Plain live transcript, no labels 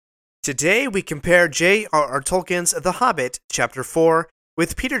Today we compare J.R.R. Tolkien's The Hobbit, Chapter 4,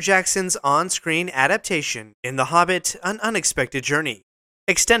 with Peter Jackson's on-screen adaptation in The Hobbit, An Unexpected Journey.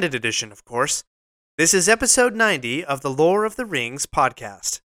 Extended edition, of course. This is episode 90 of the Lore of the Rings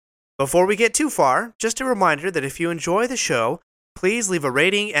podcast. Before we get too far, just a reminder that if you enjoy the show, please leave a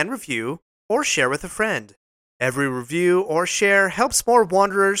rating and review, or share with a friend. Every review or share helps more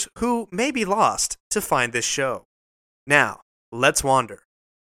wanderers who may be lost to find this show. Now, let's wander.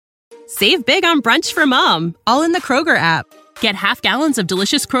 Save big on brunch for mom, all in the Kroger app. Get half gallons of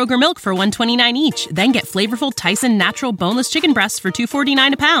delicious Kroger milk for $1.29 each. Then get flavorful Tyson natural boneless chicken breasts for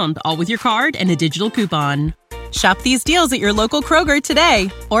 $2.49 a pound, all with your card and a digital coupon. Shop these deals at your local Kroger today,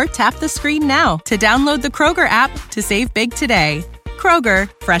 or tap the screen now to download the Kroger app to save big today.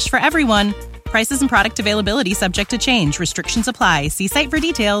 Kroger, fresh for everyone. Prices and product availability subject to change. Restrictions apply. See site for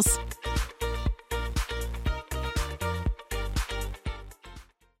details.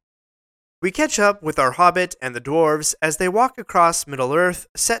 We catch up with our hobbit and the dwarves as they walk across Middle-earth,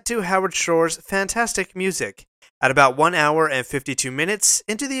 set to Howard Shore's fantastic music, at about 1 hour and 52 minutes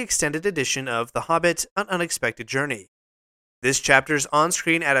into the extended edition of The Hobbit, An Unexpected Journey. This chapter's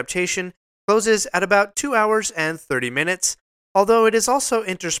on-screen adaptation closes at about 2 hours and 30 minutes, although it is also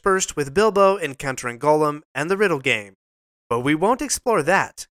interspersed with Bilbo encountering Gollum and the Riddle game. But we won't explore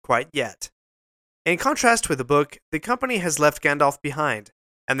that quite yet. In contrast with the book, the company has left Gandalf behind,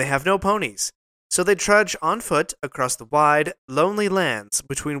 and they have no ponies, so they trudge on foot across the wide, lonely lands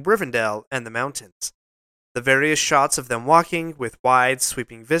between Rivendell and the mountains. The various shots of them walking, with wide,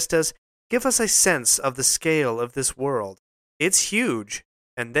 sweeping vistas, give us a sense of the scale of this world. It's huge,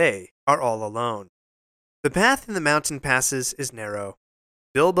 and they are all alone. The path in the mountain passes is narrow.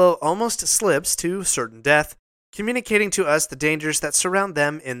 Bilbo almost slips to certain death, communicating to us the dangers that surround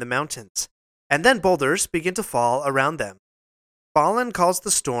them in the mountains, and then boulders begin to fall around them. Balin calls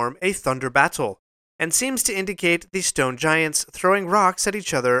the storm a thunder battle, and seems to indicate the stone giants throwing rocks at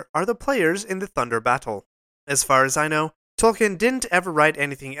each other are the players in the thunder battle. As far as I know, Tolkien didn't ever write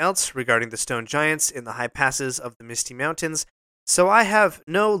anything else regarding the stone giants in the high passes of the Misty Mountains, so I have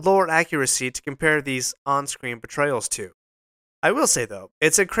no lore accuracy to compare these on-screen portrayals to. I will say, though,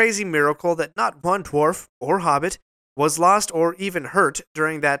 it's a crazy miracle that not one dwarf or hobbit was lost or even hurt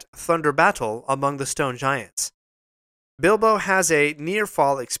during that thunder battle among the stone giants. Bilbo has a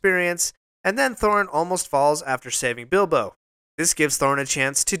near-fall experience, and then Thorin almost falls after saving Bilbo. This gives Thorin a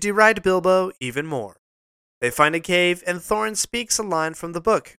chance to deride Bilbo even more. They find a cave, and Thorin speaks a line from the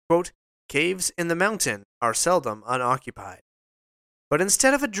book, quote, "Caves in the mountain are seldom unoccupied." But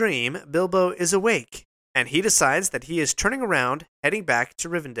instead of a dream, Bilbo is awake, and he decides that he is turning around, heading back to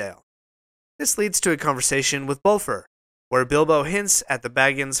Rivendell. This leads to a conversation with Bolfer, where Bilbo hints at the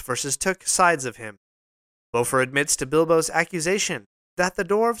Baggins versus Took sides of him. Bolfer admits to Bilbo's accusation that the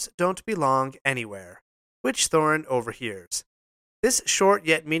dwarves don't belong anywhere, which Thorin overhears. This short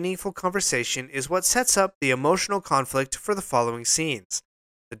yet meaningful conversation is what sets up the emotional conflict for the following scenes.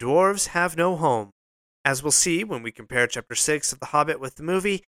 The dwarves have no home. As we'll see when we compare Chapter 6 of The Hobbit with the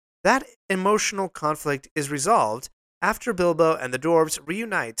movie, that emotional conflict is resolved after Bilbo and the dwarves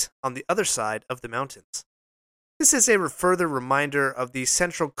reunite on the other side of the mountains. This is a further reminder of the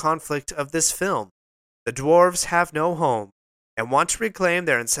central conflict of this film. The dwarves have no home, and want to reclaim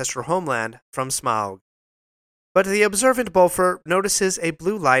their ancestral homeland from Smaug. But the observant Bolfer notices a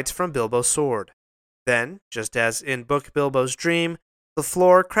blue light from Bilbo's sword. Then, just as in Book Bilbo's Dream, the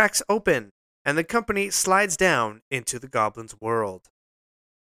floor cracks open, and the company slides down into the goblins' world.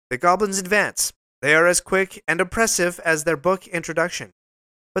 The goblins advance. They are as quick and oppressive as their book introduction.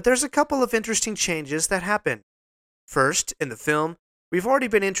 But there's a couple of interesting changes that happen. First, in the film, we've already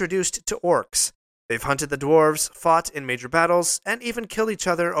been introduced to orcs. They've hunted the dwarves, fought in major battles, and even killed each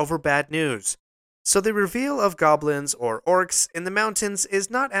other over bad news. So the reveal of goblins or orcs in the mountains is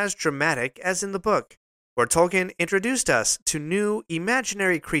not as dramatic as in the book, where Tolkien introduced us to new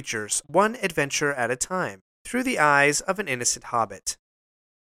imaginary creatures one adventure at a time, through the eyes of an innocent hobbit.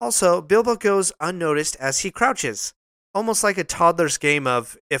 Also, Bilbo goes unnoticed as he crouches, almost like a toddler's game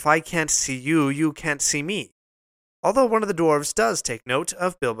of, if I can't see you, you can't see me. Although one of the dwarves does take note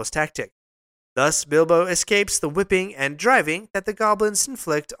of Bilbo's tactic. Thus, Bilbo escapes the whipping and driving that the goblins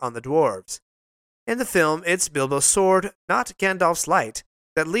inflict on the dwarves. In the film, it's Bilbo's sword, not Gandalf's light,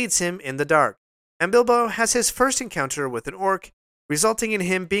 that leads him in the dark, and Bilbo has his first encounter with an orc, resulting in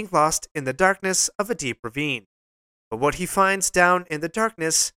him being lost in the darkness of a deep ravine. But what he finds down in the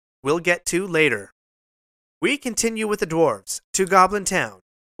darkness, we'll get to later. We continue with the dwarves, to Goblin Town,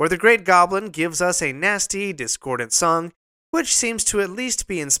 where the Great Goblin gives us a nasty, discordant song, which seems to at least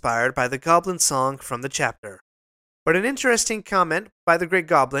be inspired by the goblin song from the chapter. But an interesting comment by the Great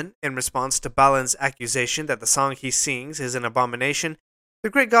Goblin in response to Balin's accusation that the song he sings is an abomination, the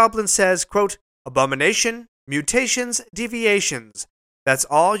Great Goblin says, quote, "Abomination, mutations, deviations. That's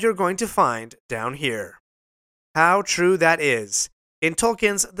all you're going to find down here." How true that is. In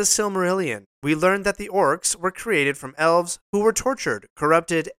Tolkien's The Silmarillion, we learn that the orcs were created from elves who were tortured,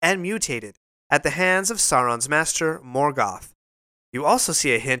 corrupted, and mutated at the hands of Sauron's master, Morgoth. You also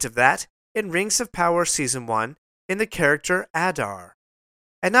see a hint of that in Rings of Power Season 1 in the character Adar.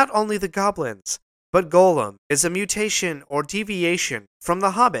 And not only the goblins, but Gollum is a mutation or deviation from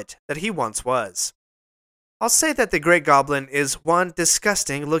the Hobbit that he once was. I'll say that the Great Goblin is one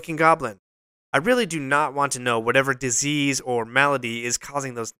disgusting-looking goblin. I really do not want to know whatever disease or malady is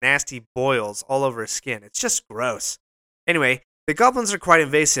causing those nasty boils all over his skin. It's just gross. Anyway, the goblins are quite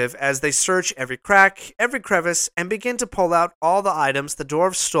invasive as they search every crack, every crevice, and begin to pull out all the items the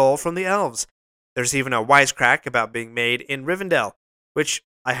dwarves stole from the elves. There's even a wisecrack about being made in Rivendell, which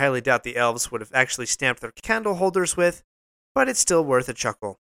I highly doubt the elves would have actually stamped their candle holders with, but it's still worth a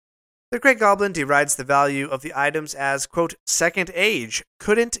chuckle. The Great Goblin derides the value of the items as, quote, "second age,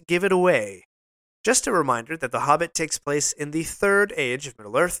 couldn't give it away." Just a reminder that The Hobbit takes place in the Third Age of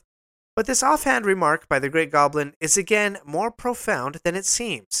Middle-earth, but this offhand remark by the Great Goblin is again more profound than it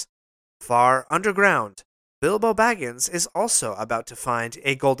seems. Far underground, Bilbo Baggins is also about to find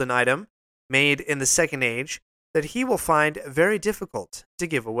a golden item made in the Second Age that he will find very difficult to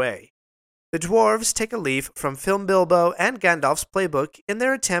give away. The dwarves take a leaf from Film Bilbo and Gandalf's playbook in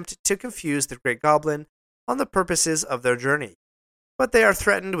their attempt to confuse the Great Goblin on the purposes of their journey. But they are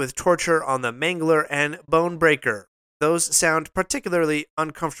threatened with torture on the Mangler and Bonebreaker. Those sound particularly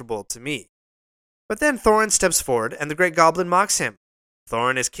uncomfortable to me. But then Thorin steps forward and the Great Goblin mocks him.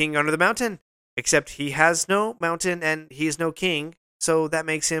 Thorin is king under the mountain, except he has no mountain and he is no king, so that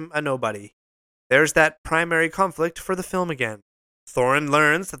makes him a nobody. There's that primary conflict for the film again. Thorin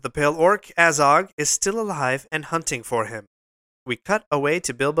learns that the pale orc, Azog, is still alive and hunting for him. We cut away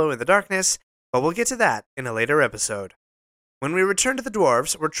to Bilbo in the darkness, but we'll get to that in a later episode. When we return to the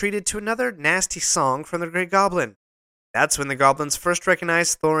dwarves, we're treated to another nasty song from the Great Goblin. That's when the goblins first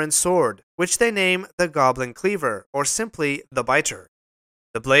recognize Thorin's sword, which they name the Goblin Cleaver, or simply the Biter.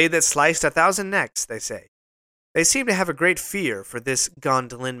 The blade that sliced 1,000 necks, they say. They seem to have a great fear for this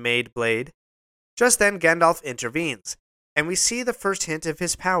Gondolin-made blade. Just then, Gandalf intervenes, and we see the first hint of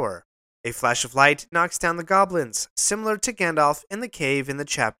his power. A flash of light knocks down the goblins, similar to Gandalf in the cave in the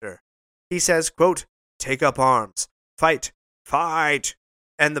chapter. He says, quote, "Take up arms. Fight. Fight!"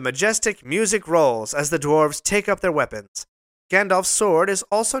 And the majestic music rolls as the dwarves take up their weapons. Gandalf's sword is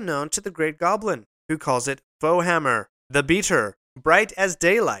also known to the Great Goblin, who calls it Foehammer, the Beater. Bright as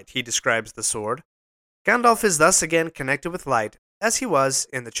daylight, he describes the sword. Gandalf is thus again connected with light, as he was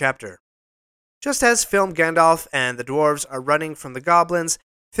in the chapter. Just as Film Gandalf and the dwarves are running from the goblins,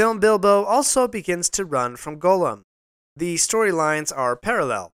 Film Bilbo also begins to run from Gollum. The storylines are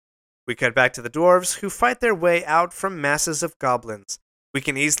parallel. We cut back to the dwarves, who fight their way out from masses of goblins. We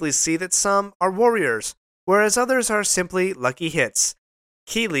can easily see that some are warriors, whereas others are simply lucky hits.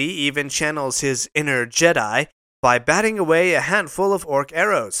 Keeley even channels his inner Jedi by batting away a handful of orc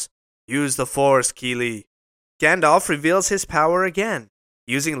arrows. Use the Force, Keeley. Gandalf reveals his power again,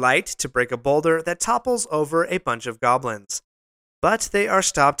 using light to break a boulder that topples over a bunch of goblins. But they are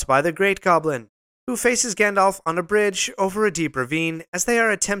stopped by the Great Goblin, who faces Gandalf on a bridge over a deep ravine as they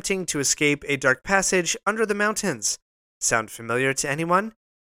are attempting to escape a dark passage under the mountains. Sound familiar to anyone?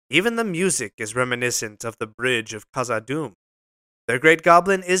 Even the music is reminiscent of the Bridge of Khazad-dûm. The Great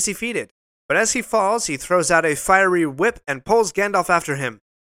Goblin is defeated, but as he falls, he throws out a fiery whip and pulls Gandalf after him.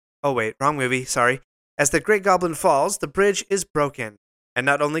 Oh wait, wrong movie, sorry. As the Great Goblin falls, the bridge is broken, and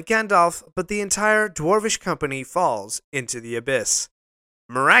not only Gandalf, but the entire dwarvish company falls into the abyss.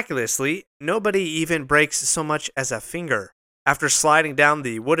 Miraculously, nobody even breaks so much as a finger after sliding down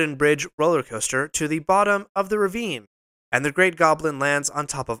the wooden bridge roller coaster to the bottom of the ravine, and the Great Goblin lands on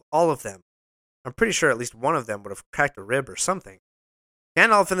top of all of them. I'm pretty sure at least one of them would have cracked a rib or something.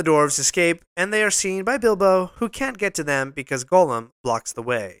 Gandalf and the dwarves escape, and they are seen by Bilbo, who can't get to them because Gollum blocks the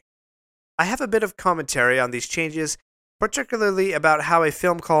way. I have a bit of commentary on these changes, particularly about how a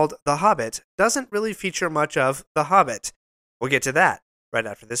film called The Hobbit doesn't really feature much of The Hobbit. We'll get to that right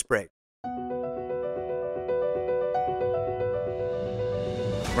after this break.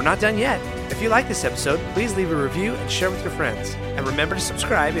 We're not done yet. If you like this episode, please leave a review and share with your friends. And remember to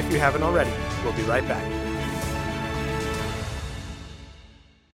subscribe if you haven't already. We'll be right back.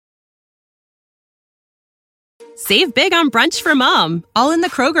 Save big on brunch for mom, all in the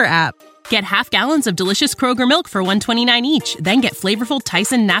Kroger app. Get half gallons of delicious Kroger milk for $1.29 each. Then get flavorful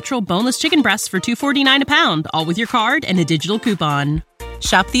Tyson natural boneless chicken breasts for $2.49 a pound, all with your card and a digital coupon.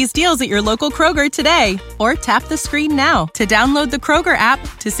 Shop these deals at your local Kroger today, or tap the screen now to download the Kroger app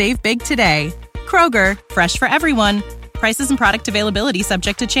to save big today. Kroger, fresh for everyone. Prices and product availability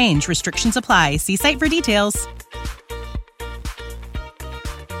subject to change. Restrictions apply. See site for details.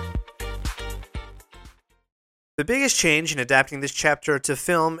 The biggest change in adapting this chapter to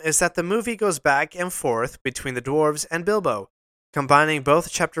film is that the movie goes back and forth between the dwarves and Bilbo, combining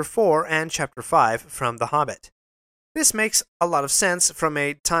both Chapter 4 and Chapter 5 from The Hobbit. This makes a lot of sense from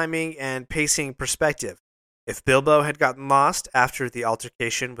a timing and pacing perspective. If Bilbo had gotten lost after the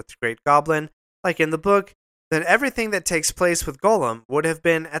altercation with the Great Goblin, like in the book, then everything that takes place with Gollum would have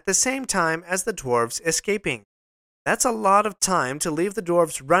been at the same time as the dwarves escaping. That's a lot of time to leave the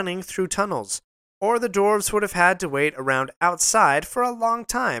dwarves running through tunnels, or the dwarves would have had to wait around outside for a long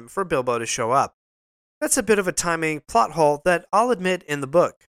time for Bilbo to show up. That's a bit of a timing plot hole that I'll admit in the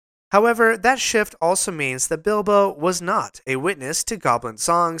book. However, that shift also means that Bilbo was not a witness to goblin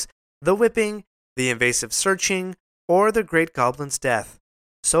songs, the whipping, the invasive searching, or the Great Goblin's death.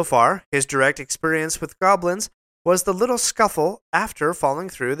 So far, his direct experience with goblins was the little scuffle after falling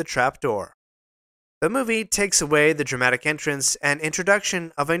through the trap door. The movie takes away the dramatic entrance and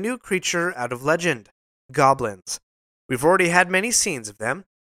introduction of a new creature out of legend, goblins. We've already had many scenes of them,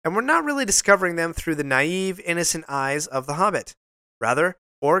 and we're not really discovering them through the naive, innocent eyes of the Hobbit. Rather,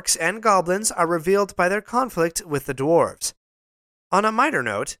 orcs and goblins are revealed by their conflict with the dwarves. On a minor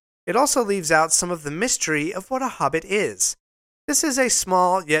note, it also leaves out some of the mystery of what a hobbit is. This is a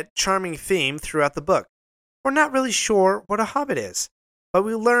small yet charming theme throughout the book. We're not really sure what a hobbit is, but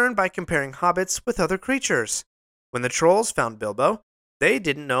we learn by comparing hobbits with other creatures. When the trolls found Bilbo, they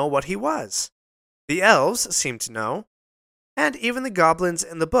didn't know what he was. The elves seem to know. And even the goblins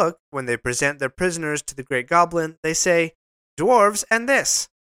in the book, when they present their prisoners to the Great Goblin, they say, "Dwarves and this."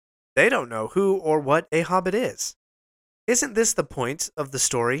 They don't know who or what a hobbit is. Isn't this the point of the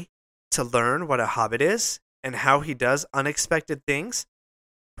story? To learn what a hobbit is, and how he does unexpected things?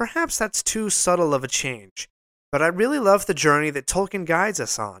 Perhaps that's too subtle of a change, but I really love the journey that Tolkien guides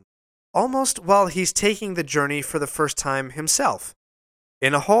us on, almost while he's taking the journey for the first time himself.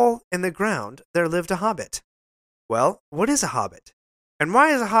 In a hole in the ground, there lived a hobbit. Well, what is a hobbit? And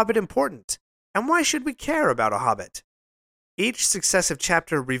why is a hobbit important? And why should we care about a hobbit? Each successive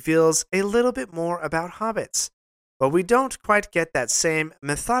chapter reveals a little bit more about hobbits, but we don't quite get that same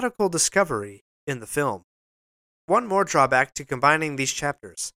methodical discovery in the film. One more drawback to combining these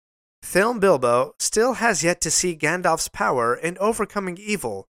chapters. Film Bilbo still has yet to see Gandalf's power in overcoming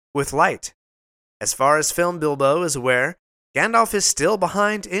evil with light. As far as Film Bilbo is aware, Gandalf is still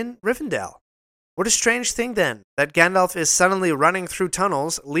behind in Rivendell. What a strange thing then, that Gandalf is suddenly running through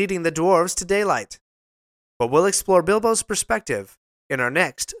tunnels leading the dwarves to daylight. But we'll explore Bilbo's perspective in our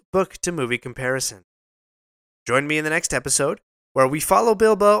next book-to-movie comparison. Join me in the next episode, where we follow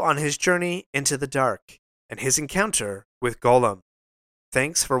Bilbo on his journey into the dark and his encounter with Gollum.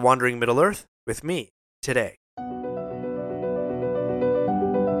 Thanks for wandering Middle-earth with me today.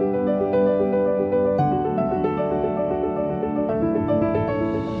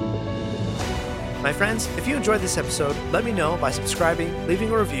 My friends, if you enjoyed this episode, let me know by subscribing,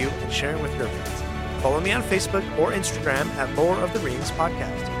 leaving a review, and sharing with your friends. Follow me on Facebook or Instagram at Lore of the Rings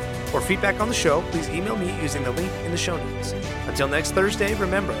Podcast. For feedback on the show, please email me using the link in the show notes. Until next Thursday,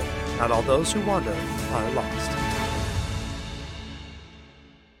 remember, not all those who wander are lost.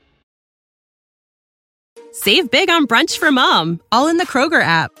 Save big on brunch for mom, all in the Kroger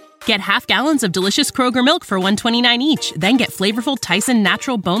app. Get half gallons of delicious Kroger milk for $1.29 each. Then get flavorful Tyson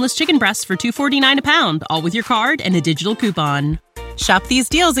natural boneless chicken breasts for $2.49 a pound, all with your card and a digital coupon. Shop these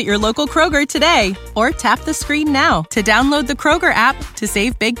deals at your local Kroger today, or tap the screen now to download the Kroger app to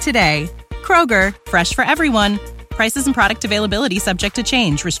save big today. Kroger, fresh for everyone. Prices and product availability subject to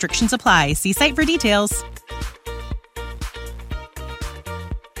change. Restrictions apply. See site for details.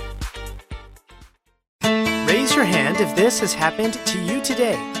 Raise your hand if this has happened to you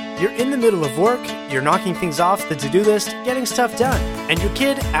today. You're in the middle of work, you're knocking things off the to-do list, getting stuff done, and your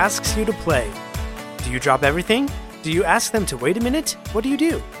kid asks you to play. Do you drop everything? Do you ask them to wait a minute? What do you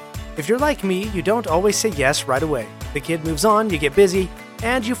do? If you're like me, you don't always say yes right away. The kid moves on, you get busy,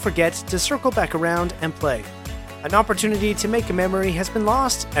 and you forget to circle back around and play. An opportunity to make a memory has been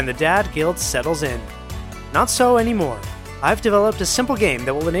lost, and the dad guilt settles in. Not so anymore. I've developed a simple game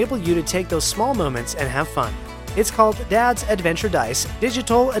that will enable you to take those small moments and have fun. It's called Dad's Adventure Dice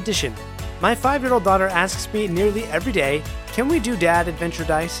Digital Edition. My 5-year-old daughter asks me nearly every day, "Can we do Dad Adventure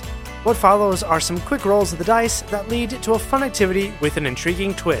Dice?" What follows are some quick rolls of the dice that lead to a fun activity with an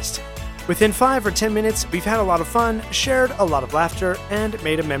intriguing twist. Within 5 or 10 minutes, we've had a lot of fun, shared a lot of laughter, and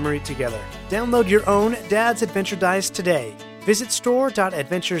made a memory together. Download your own Dad's Adventure Dice today. Visit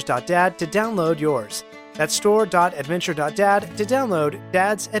store.adventures.dad to download yours. That's store.adventure.dad to download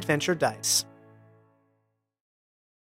Dad's Adventure Dice.